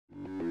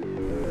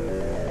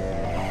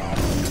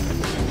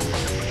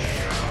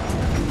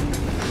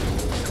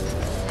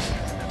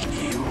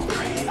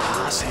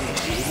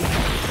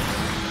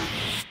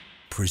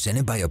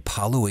presented by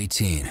Apollo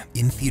 18,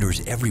 in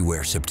theaters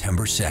everywhere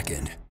September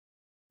 2nd.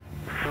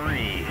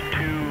 3,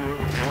 2,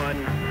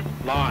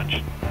 1,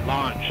 launch,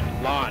 launch,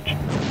 launch.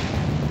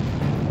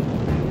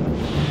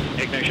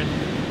 Ignition.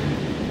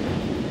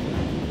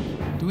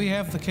 Do we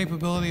have the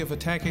capability of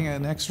attacking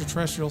an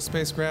extraterrestrial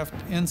spacecraft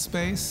in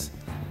space?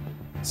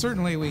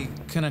 Certainly we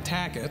can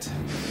attack it.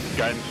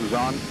 Guidance is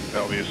on.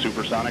 That'll be a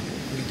supersonic.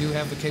 We do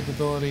have the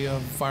capability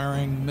of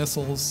firing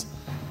missiles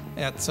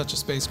at such a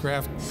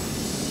spacecraft.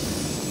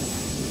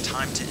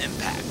 Time to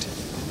impact,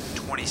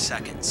 20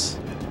 seconds.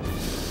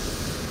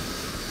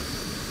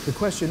 The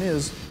question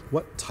is,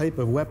 what type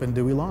of weapon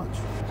do we launch?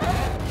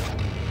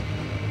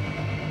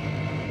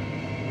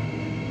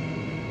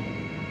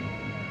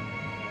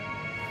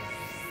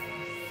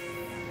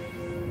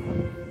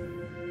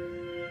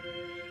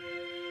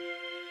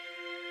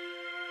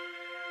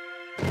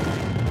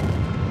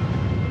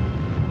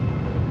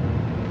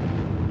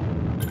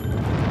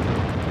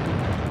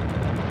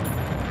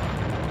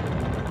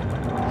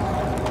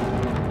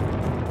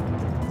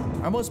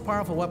 Our most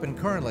powerful weapon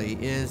currently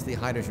is the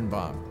hydrogen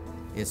bomb.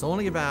 It's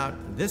only about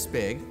this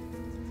big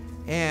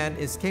and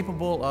is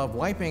capable of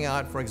wiping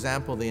out, for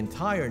example, the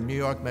entire New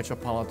York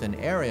metropolitan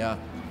area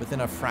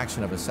within a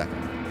fraction of a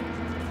second.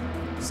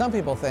 Some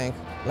people think,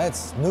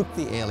 let's nuke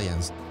the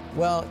aliens.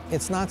 Well,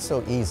 it's not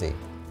so easy.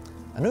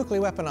 A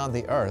nuclear weapon on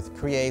the Earth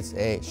creates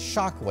a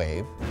shock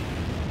wave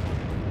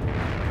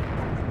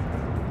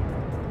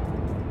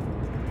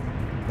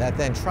that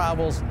then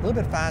travels a little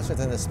bit faster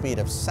than the speed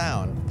of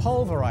sound,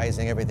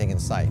 pulverizing everything in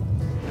sight.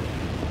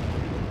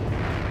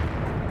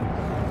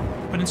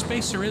 But in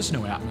space, there is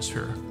no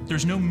atmosphere.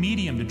 There's no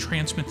medium to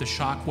transmit the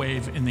shock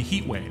wave and the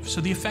heat wave,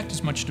 so the effect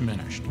is much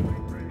diminished.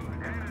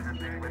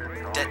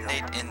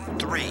 Detonate in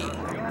 3,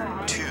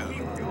 2,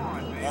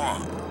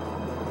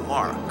 1,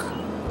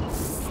 mark.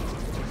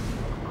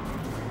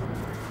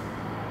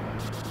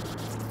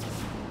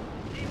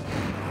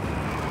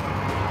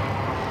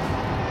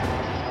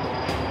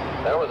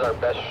 That was our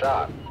best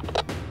shot.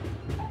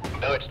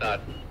 No, it's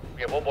not.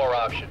 We have one more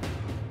option,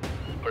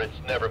 but it's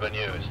never been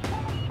used.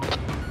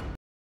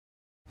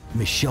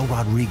 Michelle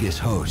Rodriguez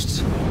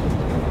hosts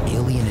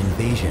Alien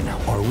Invasion,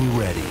 Are We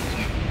Ready?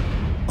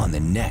 On the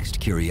next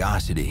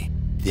Curiosity,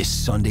 this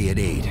Sunday at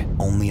 8,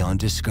 only on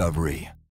Discovery.